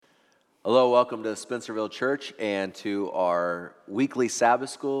Hello, welcome to Spencerville Church and to our weekly Sabbath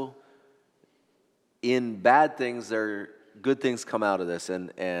school. In bad things, good things come out of this,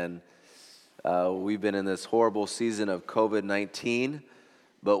 and we've been in this horrible season of COVID-19.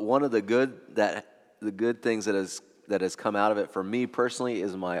 But one of the good things that has come out of it for me personally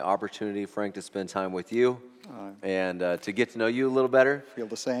is my opportunity, Frank, to spend time with you and to get to know you a little better. Feel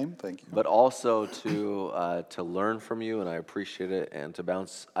the same, thank you. But also to learn from you, and I appreciate it, and to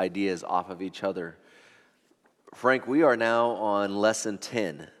bounce ideas off of each other. Frank, we are now on lesson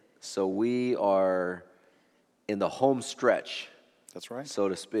 10, so we are in the home stretch. That's right. So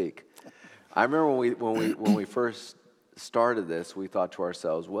to speak. I remember when we first started this, we thought to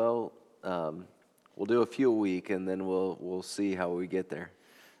ourselves, well, we'll do a few a week, and then we'll see how we get there.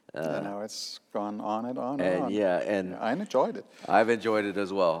 And now it's gone on and on and on. Yeah, and I enjoyed it. I've enjoyed it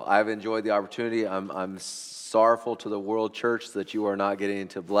as well. I've enjoyed the opportunity. I'm sorrowful to the World Church that you are not getting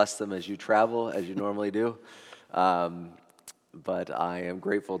to bless them as you travel, as you normally do. But I am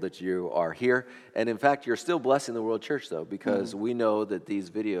grateful that you are here. And in fact, you're still blessing the World Church, though, because we know that these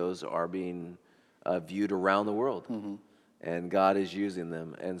videos are being viewed around the world. And God is using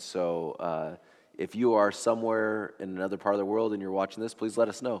them. And so if you are somewhere in another part of the world and you're watching this, please let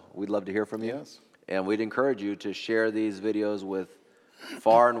us know. We'd love to hear from you. Yes. And we'd encourage you to share these videos with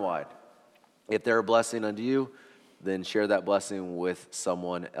far and wide. If they're a blessing unto you, then share that blessing with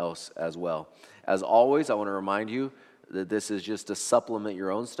someone else as well. As always, I want to remind you that this is just to supplement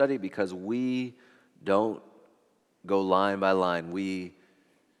your own study, because we don't go line by line. We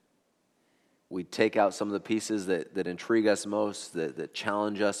take out some of the pieces that intrigue us most, that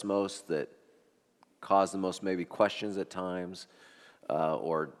challenge us most, that cause the most maybe questions at times,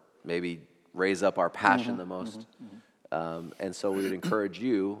 or maybe raise up our passion the most. And so we would encourage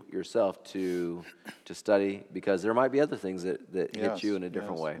you yourself to study, because there might be other things that hit you in a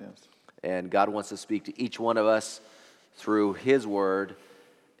different way. Yes. And God wants to speak to each one of us through His Word,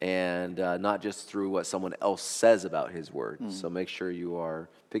 and not just through what someone else says about His Word. So make sure you are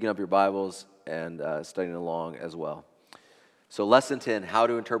picking up your Bibles and studying along as well. So lesson 10, how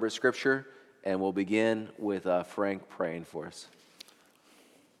to interpret Scripture, and we'll begin with Frank praying for us.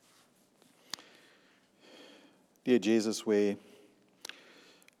 Dear Jesus, we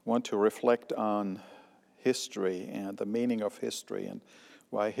want to reflect on history and the meaning of history, and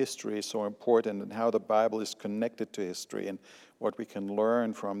why history is so important, and how the Bible is connected to history, and what we can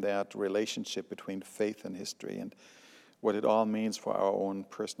learn from that relationship between faith and history, and what it all means for our own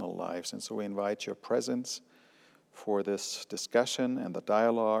personal lives. And so we invite your presence for this discussion and the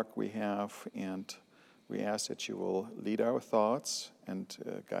dialogue we have, and we ask that you will lead our thoughts and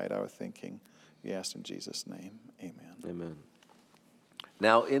guide our thinking. We ask in Jesus' name, amen. Amen.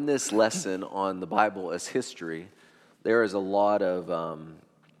 Now, in this lesson on the Bible as history, there is a lot of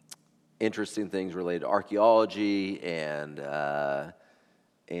interesting things related to archaeology and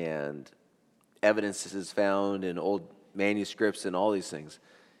evidences found in old manuscripts and all these things.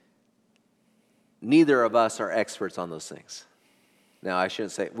 Neither of us are experts on those things. Now, I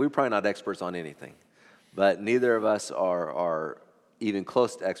shouldn't say, we're probably not experts on anything, but neither of us are even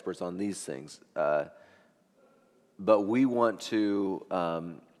close to experts on these things. But we want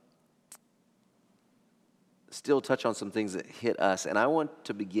to still touch on some things that hit us. And I want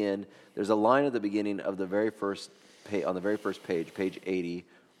to begin, there's a line at the beginning of the very first page, on the very first page, page 80,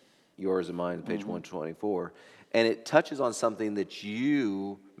 yours and mine, page 124. And it touches on something that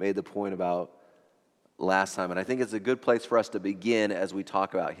you made the point about last time. And I think it's a good place for us to begin as we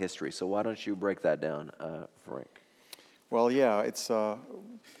talk about history. So why don't you break that down, Frank? Well, yeah, it's the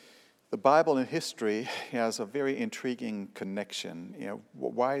Bible and history has a very intriguing connection. You know,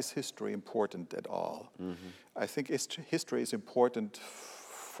 why is history important at all? I think history is important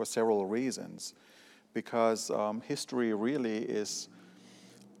for several reasons, because history really is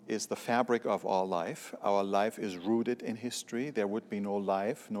the fabric of all life. Our life is rooted in history. There would be no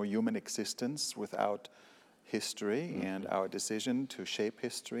life, no human existence without history, and our decision to shape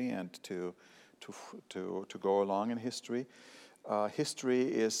history and to go along in history. History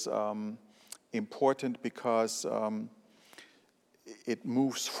is important because it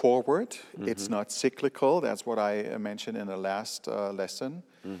moves forward. It's not cyclical. That's what I mentioned in the last lesson.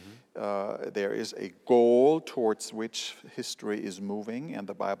 There is a goal towards which history is moving, and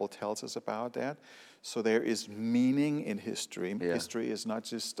the Bible tells us about that. So there is meaning in history. Yeah. History is not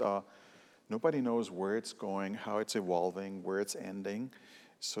just, nobody knows where it's going, how it's evolving, where it's ending.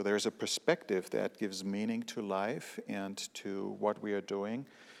 So there's a perspective that gives meaning to life and to what we are doing.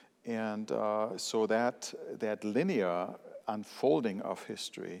 And so that linear unfolding of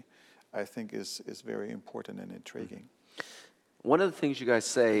history, I think, is very important and intriguing. One of the things you guys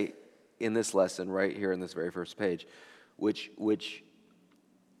say in this lesson right here in this very first page, which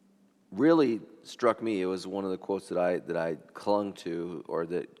really struck me. It was one of the quotes that I clung to, or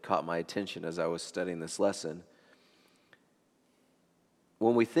that caught my attention as I was studying this lesson.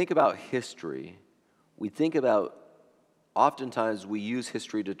 When we think about history, we think about, oftentimes we use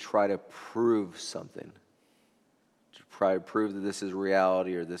history to try to prove something, to try to prove that this is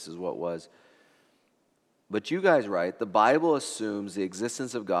reality or this is what was. But you guys write, the Bible assumes the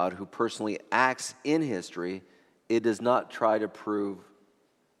existence of God who personally acts in history. It does not try to prove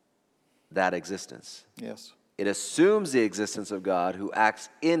that existence. Yes. It assumes the existence of God who acts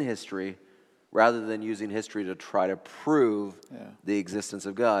in history rather than using history to try to prove the existence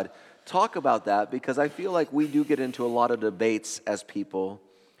of God. Talk about that, because I feel like we do get into a lot of debates as people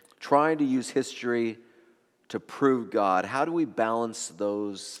trying to use history to prove God. How do we balance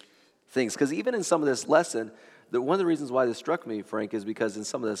those things? Because even in some of this lesson, one of the reasons why this struck me, Frank, is because in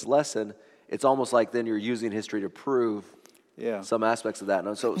some of this lesson, it's almost like then you're using history to prove some aspects of that.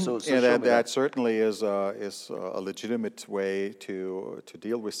 And so that certainly is a legitimate way to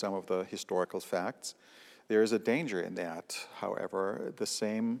deal with some of the historical facts. There is a danger in that, however.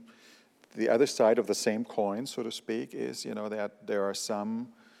 The other side of the same coin, so to speak, is that there are some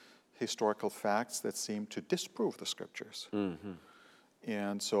historical facts that seem to disprove the Scriptures. Mm-hmm.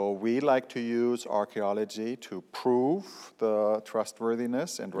 And so we like to use archaeology to prove the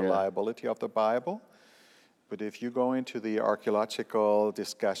trustworthiness and reliability of the Bible. But if you go into the archaeological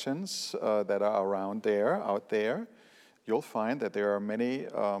discussions that are out there, you'll find that there are many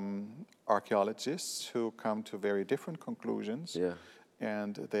archaeologists who come to very different conclusions,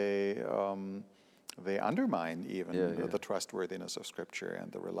 and they undermine even the trustworthiness of Scripture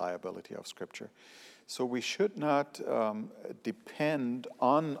and the reliability of Scripture. So we should not depend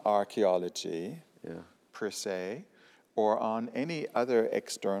on archaeology per se, or on any other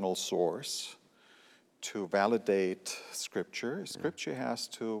external source to validate Scripture. Scripture has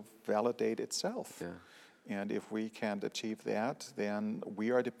to validate itself. Yeah. And if we can't achieve that, then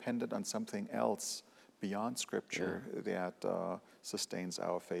we are dependent on something else beyond Scripture that sustains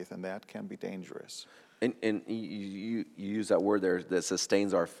our faith, and that can be dangerous. And you use that word there, that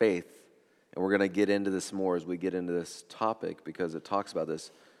sustains our faith. And we're going to get into this more as we get into this topic, because it talks about this.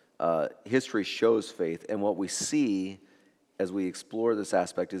 History shows faith, and what we see as we explore this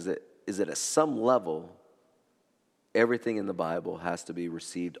aspect is that at some level, everything in the Bible has to be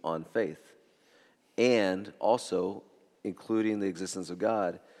received on faith, and also including the existence of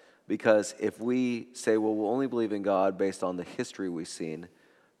God. Because if we say, well, we'll only believe in God based on the history we've seen,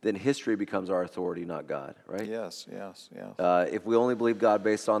 then history becomes our authority, not God, right? Yes. If we only believe God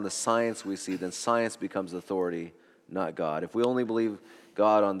based on the science we see, then science becomes authority, not God. If we only believe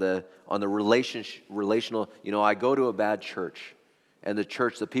God on the relational, I go to a bad church, and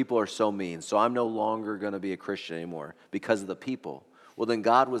the people are so mean, so I'm no longer going to be a Christian anymore because of the people. Well, then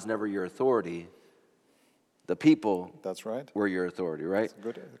God was never your authority. The people were your authority, right?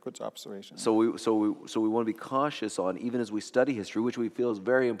 That's a good observation. So we want to be cautious on, even as we study history, which we feel is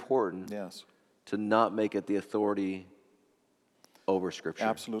very important, to not make it the authority over Scripture.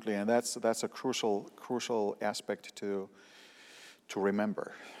 Absolutely, and that's a crucial aspect to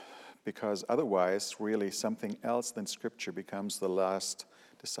remember, because otherwise, really, something else than Scripture becomes the last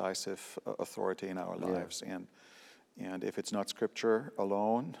decisive authority in our lives. And if it's not Scripture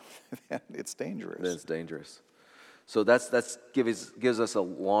alone, then it's dangerous. Then it's dangerous. So that's gives us a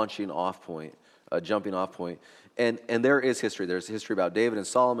launching off point, a jumping off point. And there is history. There's history about David and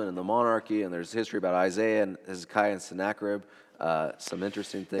Solomon and the monarchy, and there's history about Isaiah and Hezekiah and Sennacherib. Some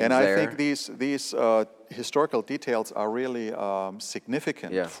interesting things and there. And I think these historical details are really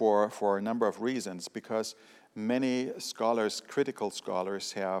significant for a number of reasons, because many scholars, critical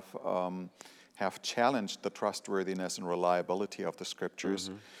scholars, have challenged the trustworthiness and reliability of the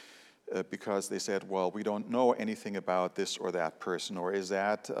Scriptures, because they said, well, we don't know anything about this or that person, or is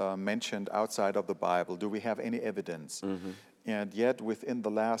that mentioned outside of the Bible? Do we have any evidence? And yet, within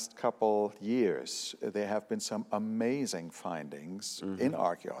the last couple years, there have been some amazing findings in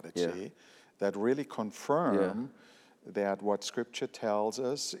archaeology that really confirm that what Scripture tells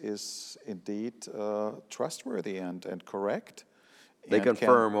us is indeed trustworthy and correct. They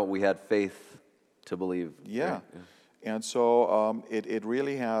confirm what we had faith to believe. Yeah. Right? And so it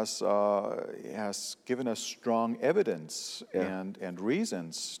really has given us strong evidence and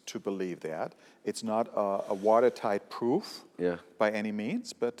reasons to believe that. It's not a watertight proof by any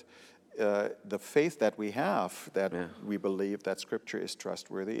means, but the faith that we have, that we believe that Scripture is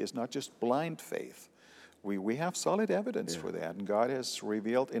trustworthy, is not just blind faith. We have solid evidence for that, and God has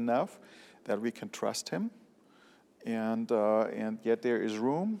revealed enough that we can trust Him, and yet there is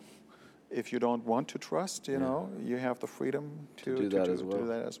room if you don't want to trust, you know, you have the freedom to do that as well. do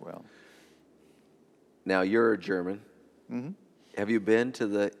that as well. Now, you're a German. Mm-hmm. Have you been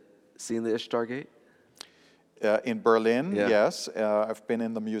to seen the Ishtar Gate? In Berlin, Yeah. yes. I've been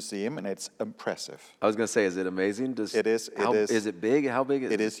in the museum, and it's impressive. I was going to say, is it amazing? It is. Is it big? How big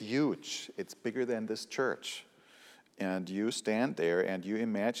is it? It is huge. It's bigger than this church. And you stand there, and you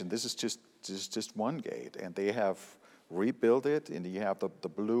imagine this is just one gate, and they have rebuilt it, and you have the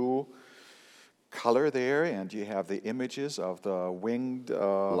blue color there, and you have the images of the winged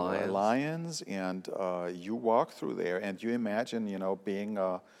lions, and you walk through there, and you imagine, you know, being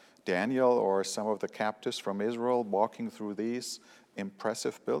Daniel or some of the captives from Israel walking through these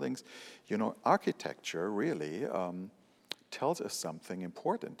impressive buildings. You know, architecture really tells us something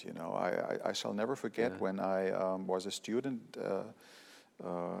important. You know, I shall never forget when I was a student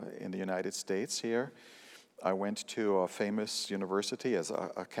in the United States here. I went to a famous university as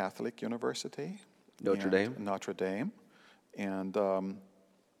a Catholic university. Notre Dame? Notre Dame. And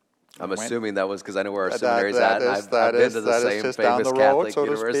I'm assuming that was because I know where our seminary's at. I've been to the same just famous down the Catholic road, so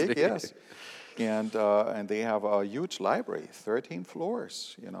university. To speak, yes. And they have a huge library, 13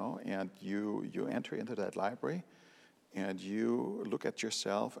 floors, you know, and you enter into that library, and you look at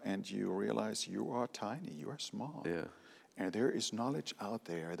yourself, and you realize you are tiny, you are small. Yeah. And there is knowledge out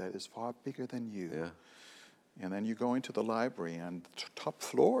there that is far bigger than you. Yeah. And then you go into the library, and the top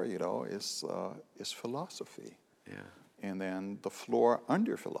floor, you know, is philosophy. Yeah. And then the floor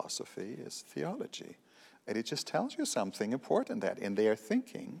under philosophy is theology. And it just tells you something important, that in their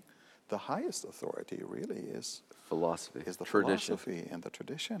thinking, the highest authority really is philosophy. Is the tradition. philosophy and the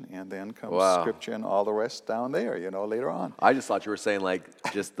tradition. And then comes scripture and all the rest down there, you know, later on. I just thought you were saying like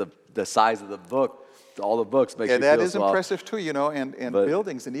just the size of the book, all the books make you feel that is small. impressive too, you know, and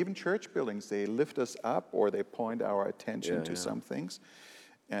buildings, and even church buildings, they lift us up or they point our attention to some things.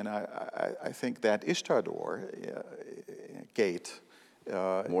 And I think that Ishtar gate.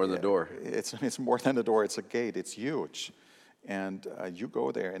 More than the door. It's more than the door. It's a gate. It's huge, and you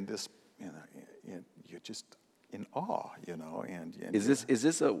go there, and this, you know, you're just in awe, you know. And is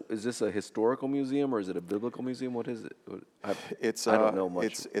this a historical museum or is it a biblical museum? What is it? I don't know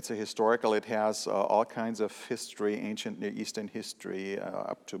much. It's a historical. It has all kinds of history, ancient Near Eastern history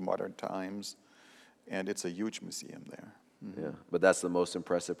up to modern times, and it's a huge museum there. Mm-hmm. Yeah, but that's the most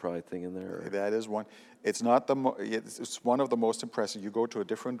impressive probably thing in there. Or? That is one. It's not it's one of the most impressive. You go to a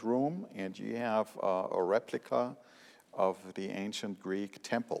different room and you have a replica of the ancient Greek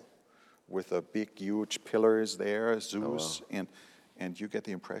temple with the big, huge pillars there, Zeus, and you get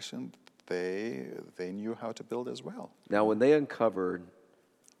the impression they knew how to build as well. Now, when they uncovered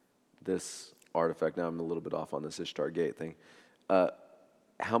this artifact, now I'm a little bit off on this Ishtar Gate thing.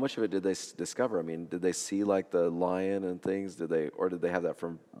 How much of it did they discover? I mean, did they see like the lion and things? Did they have that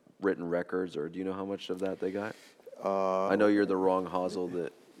from written records, or do you know how much of that they got? I know you're the wrong Hazel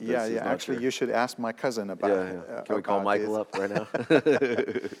that. Yeah. Actually, you should ask my cousin about. Yeah. Can we call Michael up right now?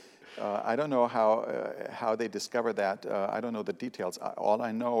 I don't know how they discovered that. I don't know the details. All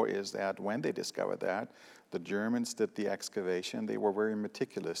I know is that when they discovered that, the Germans did the excavation. They were very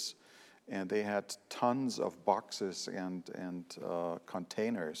meticulous. And they had tons of boxes and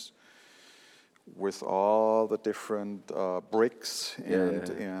containers with all the different bricks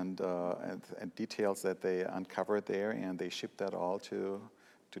and details that they uncovered there, and they shipped that all to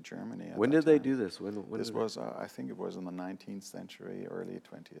Germany. When did they do this? When this was, I think it was in the 19th century, early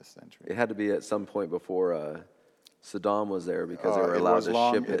 20th century. It had to be at some point before Saddam was there, because they were allowed to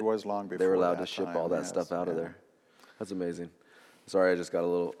ship it. It was long before. They were allowed to ship all that stuff out of there. That's amazing. Sorry, I just got a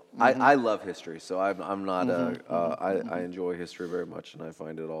little. I love history, so I'm not. I enjoy history very much, and I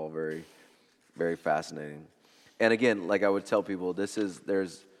find it all very, very fascinating. And again, like I would tell people, there's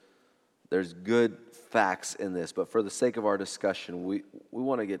good facts in this, but for the sake of our discussion, we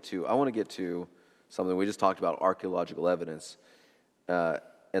want to get to. I want to get to something we just talked about: archaeological evidence.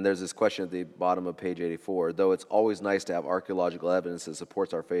 And there's this question at the bottom of page 84. Though it's always nice to have archaeological evidence that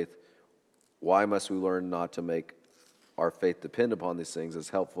supports our faith, why must we learn not to make our faith depend upon these things, as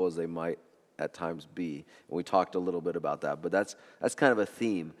helpful as they might at times be? And we talked a little bit about that, but that's kind of a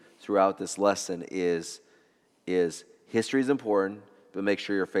theme throughout this lesson is history is important, but make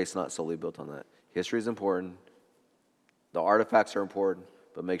sure your faith's not solely built on that. History is important, the artifacts are important,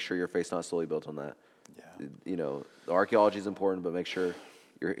 but make sure your faith's not solely built on that. Yeah. You know, the archaeology is important, but make sure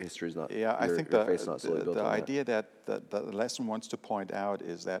your history is not. Yeah, I think your faith's not solely built on that. The idea that the lesson wants to point out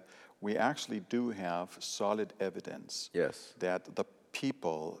is that we actually do have solid evidence that the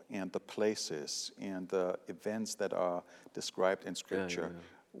people and the places and the events that are described in Scripture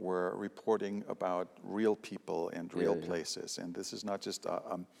were reporting about real people and real places. And this is not just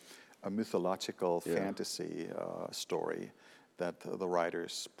a mythological Yeah. fantasy story that the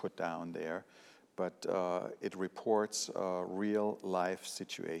writers put down there, but it reports real life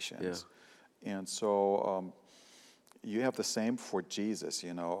situations. And so you have the same for Jesus,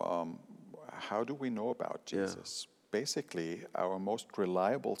 you know. How do we know about Yeah. Jesus? Basically, our most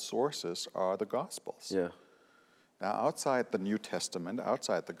reliable sources are the Gospels. Yeah. Now, outside the New Testament,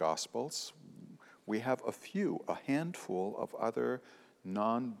 outside the Gospels, we have a handful of other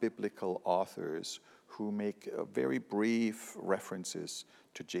non-biblical authors who make very brief references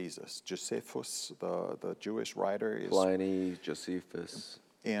to Jesus. Josephus, the Jewish writer, is, Pliny, Josephus.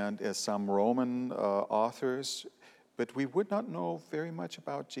 and some Roman authors. But we would not know very much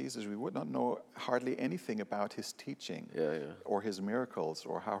about Jesus. We would not know hardly anything about his teaching or his miracles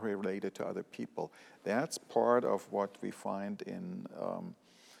or how he related to other people. That's part of what we find in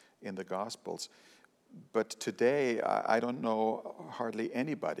the Gospels. But today, I don't know hardly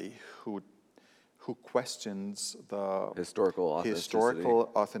anybody who questions the historical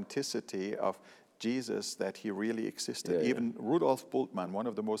authenticity of Jesus, that he really existed. Even Rudolf Bultmann, one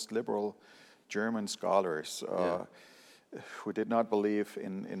of the most liberal German scholars, who did not believe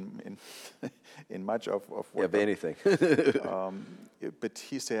in much of what anything. but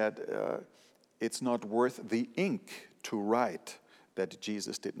he said it's not worth the ink to write that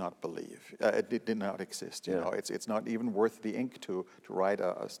Jesus did not believe. It did not exist. You know, it's not even worth the ink to write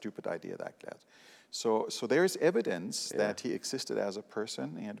a stupid idea like that. So there is evidence that he existed as a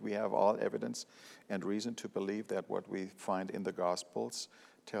person, and we have all evidence and reason to believe that what we find in the Gospels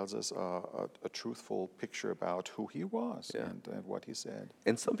tells us a truthful picture about who he was and what he said.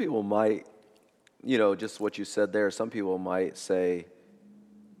 And some people might, you know, just what you said there, some people might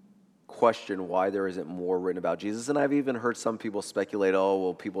question why there isn't more written about Jesus. And I've even heard some people speculate,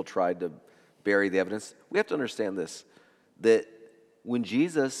 people tried to bury the evidence. We have to understand this, that when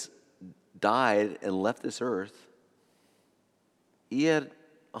Jesus died and left this earth, he had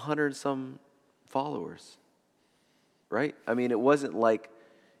 100 and some followers, right? I mean, it wasn't like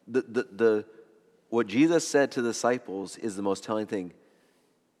what Jesus said to the disciples is the most telling thing.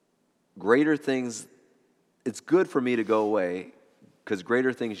 Greater things, it's good for me to go away, because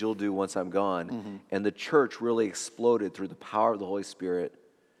greater things you'll do once I'm gone. Mm-hmm. And the church really exploded through the power of the Holy Spirit,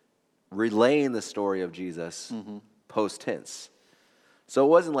 relaying the story of Jesus post tense. So it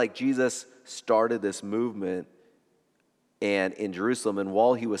wasn't like Jesus started this movement and in Jerusalem, and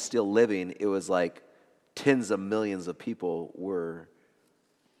while he was still living, it was like tens of millions of people were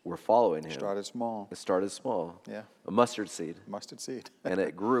following him. It started small. Yeah. A mustard seed. And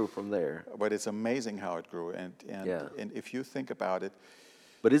it grew from there. But it's amazing how it grew. And if you think about it.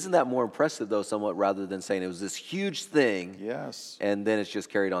 But isn't that more impressive, though, somewhat, rather than saying it was this huge thing, and then it's just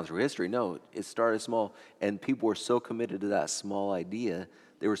carried on through history? No, it started small, and people were so committed to that small idea,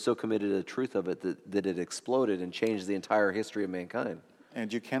 they were so committed to the truth of it that it exploded and changed the entire history of mankind.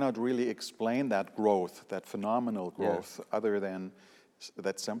 And you cannot really explain that growth, that phenomenal growth, other than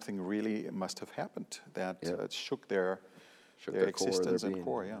that something really must have happened that shook their existence and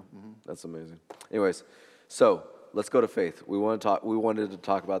core. Yeah, That's amazing. Anyways, so let's go to faith. We wanted to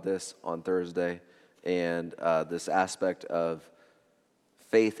talk about this on Thursday, and this aspect of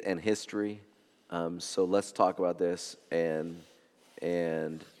faith and history. So let's talk about this and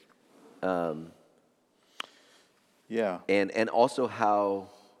also how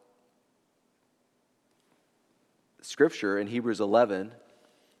Scripture in Hebrews 11,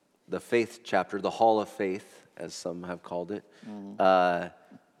 the faith chapter, the Hall of Faith, as some have called it,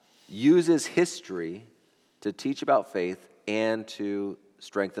 uses history to teach about faith and to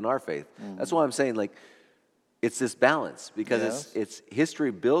strengthen our faith. That's why I'm saying, like, it's this balance, because it's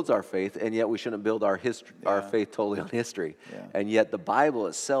history builds our faith, and yet we shouldn't build our faith totally on history. And yet the Bible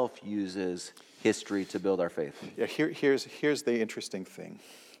itself uses history to build our faith. Yeah, here's the interesting thing.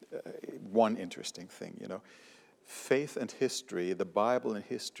 One interesting thing, you know. Faith and history, the Bible and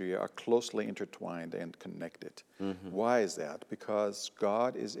history are closely intertwined and connected. Why is that? Because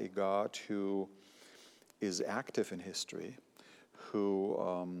God is a God who is active in history,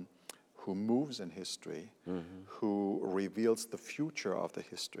 who moves in history, who reveals the future of the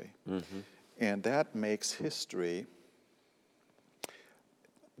history. And that makes history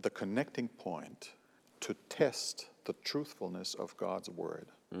the connecting point to test the truthfulness of God's word.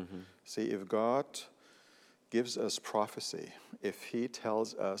 See, if God gives us prophecy, if he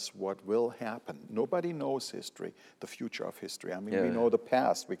tells us what will happen, nobody knows history, the future of history. I mean, we know the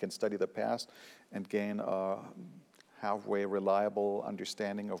past. We can study the past and gain a halfway reliable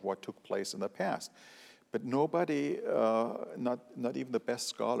understanding of what took place in the past. But nobody, not even the best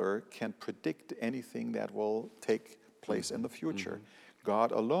scholar, can predict anything that will take place in the future.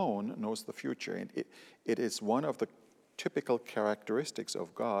 God alone knows the future. And it is one of the typical characteristics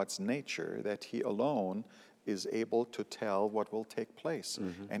of God's nature that he alone is able to tell what will take place.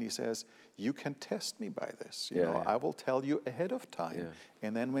 And he says, you can test me by this. You know, I will tell you ahead of time. Yeah.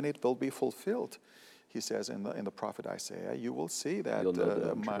 And then when it will be fulfilled, he says in the prophet Isaiah, you will see that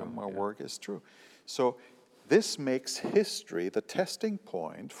my work is true. So this makes history the testing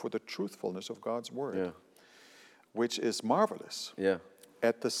point for the truthfulness of God's word, which is marvelous. Yeah.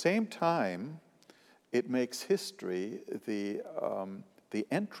 At the same time, it makes history the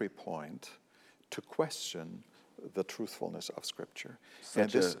entry point to question the truthfulness of Scripture.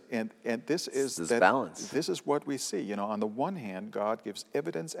 This is balance. This is what we see. You know, on the one hand, God gives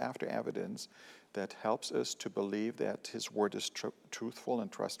evidence after evidence that helps us to believe that His word is truthful and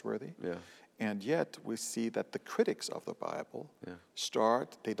trustworthy. Yeah. And yet we see that the critics of the Bible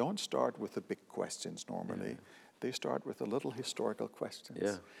they don't start with the big questions normally. Yeah. They start with the little historical questions.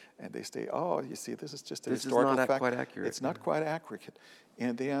 Yeah. And they say, oh, you see, this is just a historical fact. This is not quite accurate. It's not quite accurate.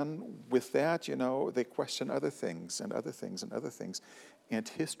 And then with that, you know, they question other things and other things and other things. And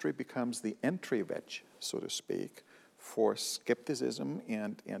history becomes the entry wedge, so to speak, for skepticism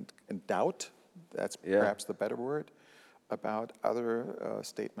and doubt. That's perhaps the better word, about other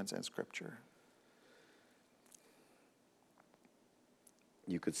statements in Scripture.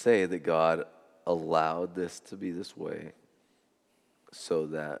 You could say that God allowed this to be this way so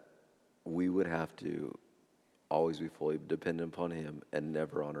that we would have to always be fully dependent upon Him and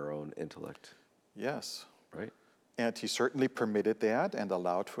never on our own intellect. Yes. Right? And He certainly permitted that and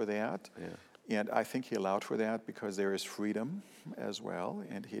allowed for that. Yeah. And I think He allowed for that because there is freedom as well,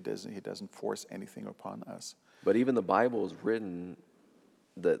 and He doesn't force anything upon us. But even the Bible is written,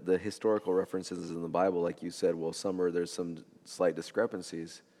 the historical references in the Bible, like you said, well, there's some slight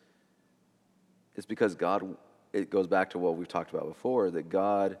discrepancies. It's because it goes back to what we've talked about before, that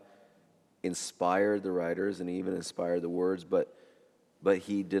God inspired the writers and even inspired the words, but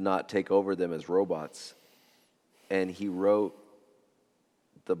He did not take over them as robots. And He wrote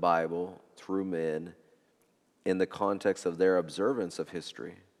the Bible through men in the context of their observance of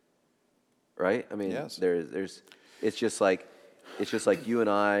history. Right? I mean, yes. It's just like you and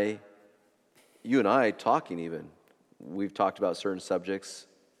I talking even. We've talked about certain subjects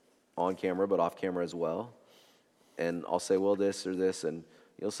on camera, but off camera as well. And I'll say, well, this or this, and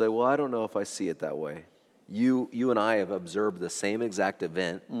you'll say, well, I don't know if I see it that way. You and I have observed the same exact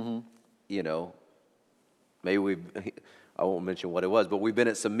event. You know, maybe I won't mention what it was, but we've been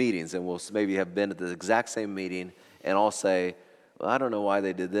at some meetings, and we'll maybe have been at the exact same meeting, and I'll say, well, I don't know why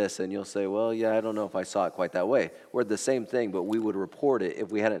they did this, and you'll say, well, yeah, I don't know if I saw it quite that way. We're the same thing, but we would report it. If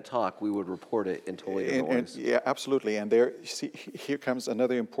we hadn't talked, we would report it in totally different ways. Yeah, absolutely. And here comes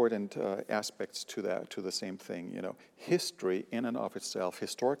another important aspect to the same thing. You know, history in and of itself,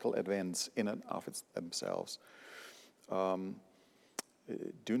 historical events in and of themselves,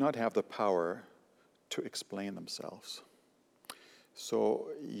 do not have the power to explain themselves. So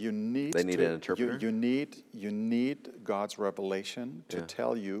you need an interpreter. You need God's revelation to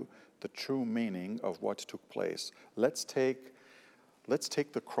tell you the true meaning of what took place. Let's take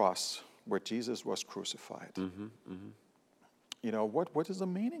the cross where Jesus was crucified. You know, what is the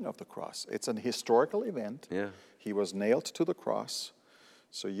meaning of the cross? It's an historical event. Yeah. He was nailed to the cross.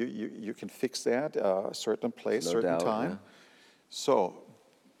 So you can fix that a certain place, certain time. Yeah. So,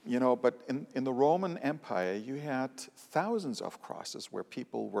 you know, but in the Roman Empire, you had thousands of crosses where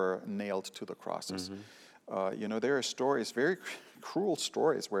people were nailed to the crosses. You know, there are stories, very cruel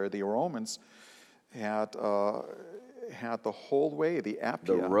stories, where the Romans had the whole way, the Appia,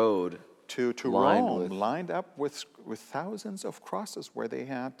 the road to Rome, lined up with thousands of crosses where they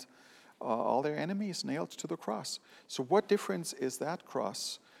had all their enemies nailed to the cross. So what difference is that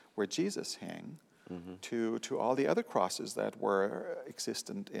cross where Jesus hung to all the other crosses that were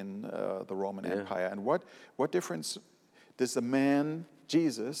existent in the Roman Empire? And what difference does the man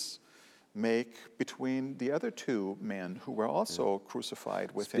Jesus make between the other two men who were also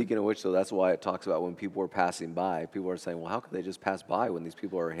crucified with him? Speaking of which, though, that's why it talks about when people were passing by, people are saying, well, how could they just pass by when these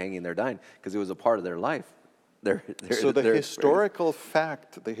people are hanging there dying? Because it was a part of their life. So the historical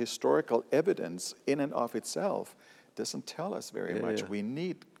fact, the historical evidence in and of itself doesn't tell us very much. We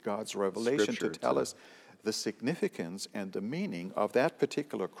need God's revelation to tell us the significance and the meaning of that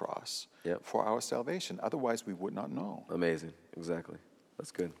particular cross for our salvation. Otherwise, we would not know. Amazing. Exactly.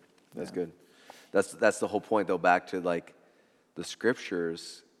 That's good. That's good. That's the whole point, though, back to like the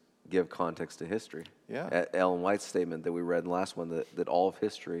Scriptures give context to history. Yeah. Ellen White's statement that we read in the last one, that all of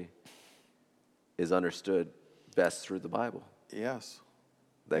history is understood best through the Bible. Yes.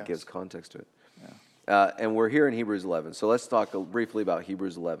 That gives context to it. Yeah. And we're here in Hebrews 11. So let's talk briefly about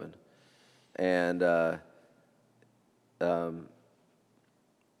Hebrews 11. And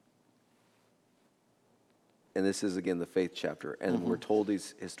this is, again, the faith chapter. And we're told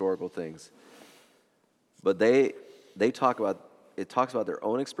these historical things. But it talks about their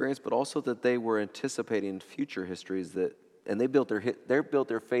own experience, but also that they were anticipating future histories and they built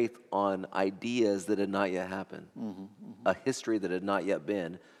their faith on ideas that had not yet happened, a history that had not yet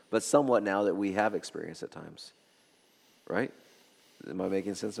been, but somewhat now that we have experienced at times, right? Am I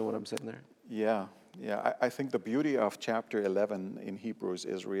making sense of what I'm saying there? Yeah. I think the beauty of chapter 11 in Hebrews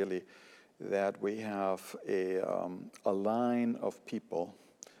is really that we have a line of people,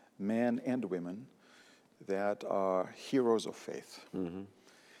 men and women, that are heroes of faith.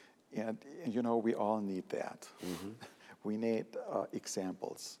 And we all need that. We need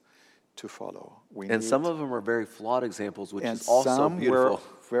examples to follow. Some of them are very flawed examples, which is also beautiful.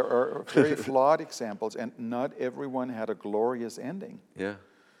 Some were very flawed examples, and not everyone had a glorious ending. Yeah.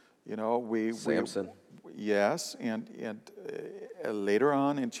 Samson. Yes, and later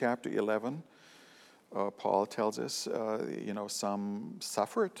on in chapter 11, Paul tells us, some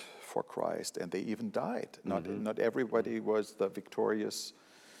suffered for Christ, and they even died. Not everybody was the victorious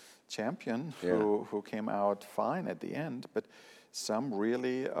champion who came out fine at the end, but some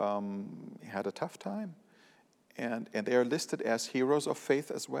really had a tough time. And they are listed as heroes of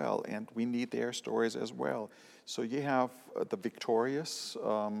faith as well, and we need their stories as well. So you have the victorious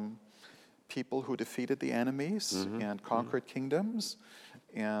people who defeated the enemies and conquered kingdoms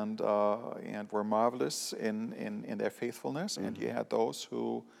and were marvelous in their faithfulness. And you had those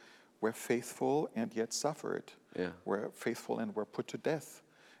who were faithful and yet suffered, were faithful and were put to death,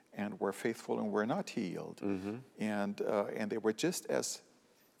 and were faithful and were not healed. And they were just as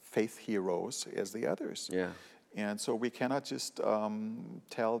faith heroes as the others. Yeah. And so we cannot just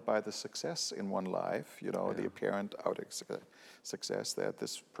tell by the success in one life, the apparent outer success, that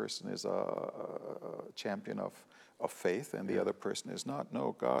this person is a champion of faith and the other person is not.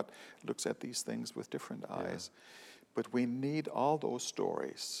 No, God looks at these things with different eyes. But we need all those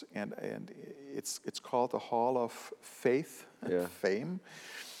stories, and it's called the Hall of Faith and Fame.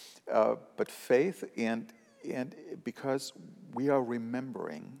 But faith, and because we are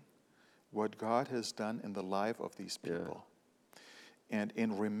remembering what God has done in the life of these people. And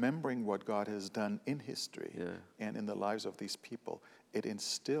in remembering what God has done in history and in the lives of these people, it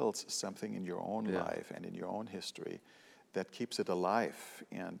instills something in your own life and in your own history that keeps it alive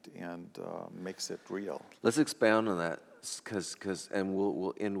and makes it real. Let's expound on that, and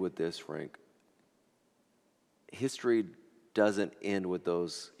we'll end with this, Frank. History doesn't end with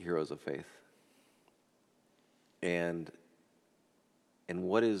those heroes of faith. And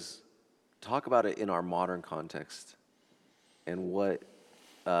talk about it in our modern context, and what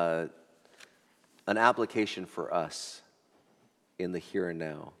an application for us in the here and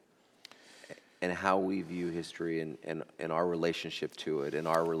now, and how we view history and our relationship to it, and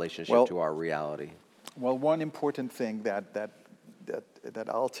our relationship to our reality. Well, one important thing that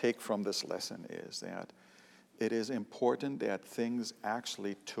I'll take from this lesson is that it is important that things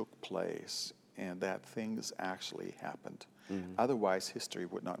actually took place and that things actually happened. Otherwise, history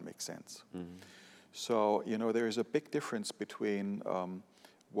would not make sense. So, there is a big difference between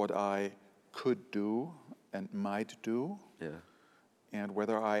what I could do and might do and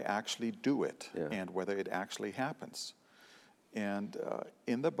whether I actually do it and whether it actually happens. And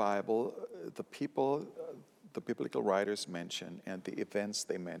in the Bible, the biblical writers mention and the events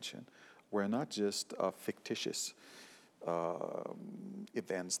they mention were not just fictitious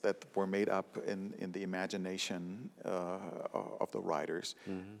events that were made up in the imagination of the writers.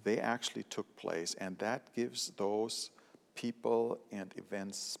 They actually took place, and that gives those people and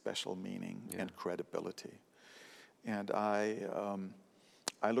events special meaning and credibility. And I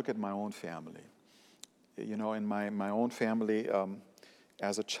look at my own family. In my own family,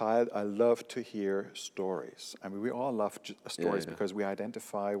 as a child, I loved to hear stories. I mean, we all love stories because we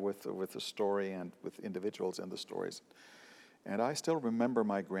identify with the story and with individuals in the stories. And I still remember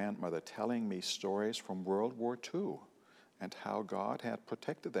my grandmother telling me stories from World War II and how God had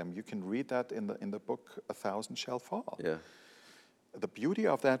protected them. You can read that in the book A Thousand Shall Fall. Yeah. The beauty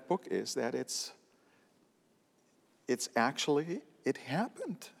of that book is that it's actually, it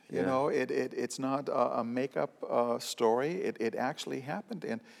happened. It's not a make-up story. It actually happened.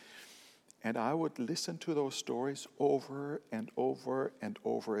 And I would listen to those stories over and over and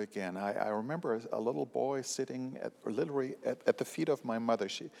over again. I remember a little boy sitting literally at the feet of my mother,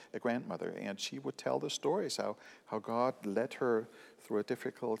 a grandmother, and she would tell the stories, how God led her through a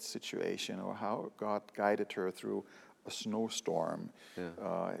difficult situation, or how God guided her through a snowstorm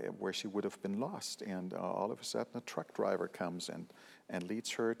Yeah. where she would have been lost. And all of a sudden, a truck driver comes and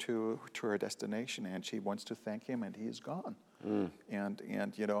leads her to her destination, and she wants to thank him, and he is gone. And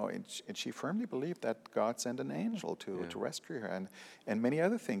she firmly believed that God sent an angel to rescue her, and many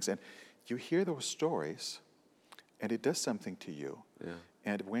other things. And you hear those stories, and it does something to you. Yeah.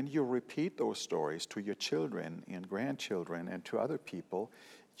 And when you repeat those stories to your children and grandchildren and to other people,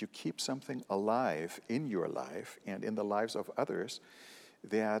 you keep something alive in your life and in the lives of others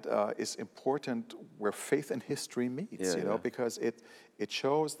that is important, where faith and history meets, because it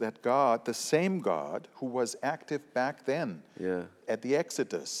shows that God, the same God who was active back then at the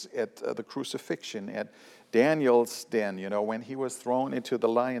Exodus, at the crucifixion, at Daniel's den, when he was thrown into the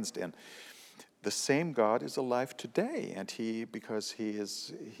lion's den, the same God is alive today, and because he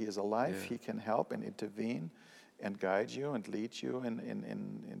is alive, he can help and intervene and guide you and lead you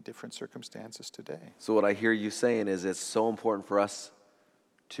in different circumstances today. So what I hear you saying is it's so important for us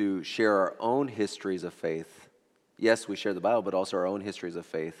to share our own histories of faith. Yes, we share the Bible, but also our own histories of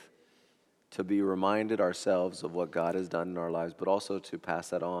faith, to be reminded ourselves of what God has done in our lives, but also to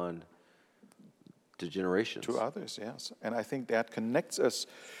pass that on to generations. To others, yes. And I think that connects us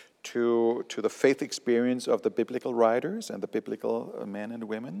to the faith experience of the biblical writers and the biblical men and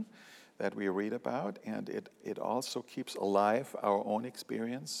women that we read about, and it also keeps alive our own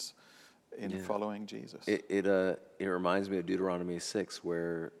experience in following Jesus. It reminds me of Deuteronomy 6,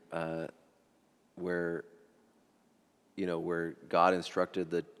 where God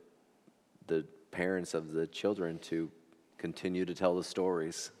instructed the parents of the children to continue to tell the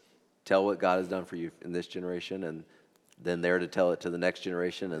stories, tell what God has done for you in this generation, and then they're to tell it to the next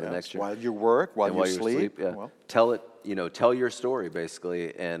generation and the next generation. While you work, while you sleep. Well, tell it, tell your story,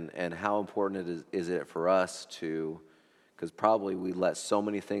 basically, and how important is it for us to, because probably we let so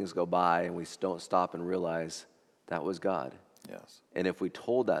many things go by and we don't stop and realize that was God. Yes. And if we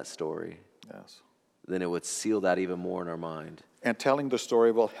told that story, then it would seal that even more in our mind. And telling the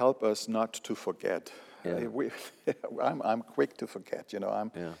story will help us not to forget. Yeah. I'm quick to forget,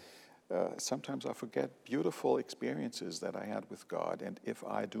 sometimes I forget beautiful experiences that I had with God, and if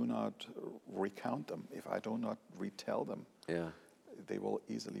I do not recount them, if I do not retell them, they will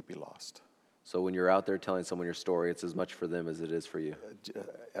easily be lost. So when you're out there telling someone your story, it's as much for them as it is for you,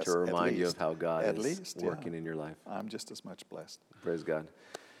 to remind you of how God is working in your life. I'm just as much blessed. Praise God.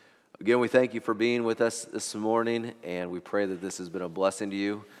 Again, we thank you for being with us this morning, and we pray that this has been a blessing to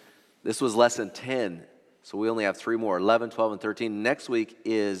you. This was lesson 10, so we only have 3 more, 11, 12, and 13. Next week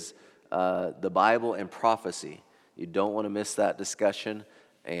is the Bible and prophecy. You don't want to miss that discussion,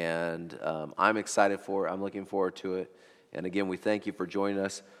 and I'm excited for it. I'm looking forward to it. And again, we thank you for joining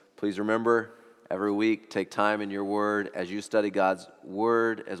us. Please remember, every week, take time in your word as you study God's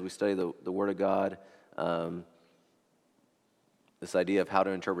word, as we study the word of God. This idea of how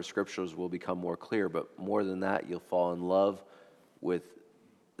to interpret scriptures will become more clear, but more than that, you'll fall in love with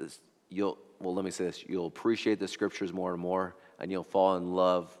this. Let me say this. You'll appreciate the scriptures more and more, and you'll fall in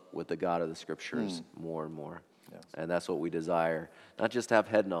love with the God of the scriptures more and more. Yes. And that's what we desire. Not just to have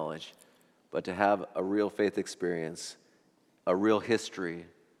head knowledge, but to have a real faith experience, a real history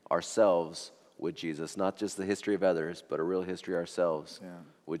ourselves with Jesus. Not just the history of others, but a real history ourselves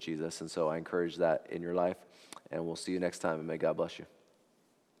with Jesus. And so I encourage that in your life. And we'll see you next time, and may God bless you.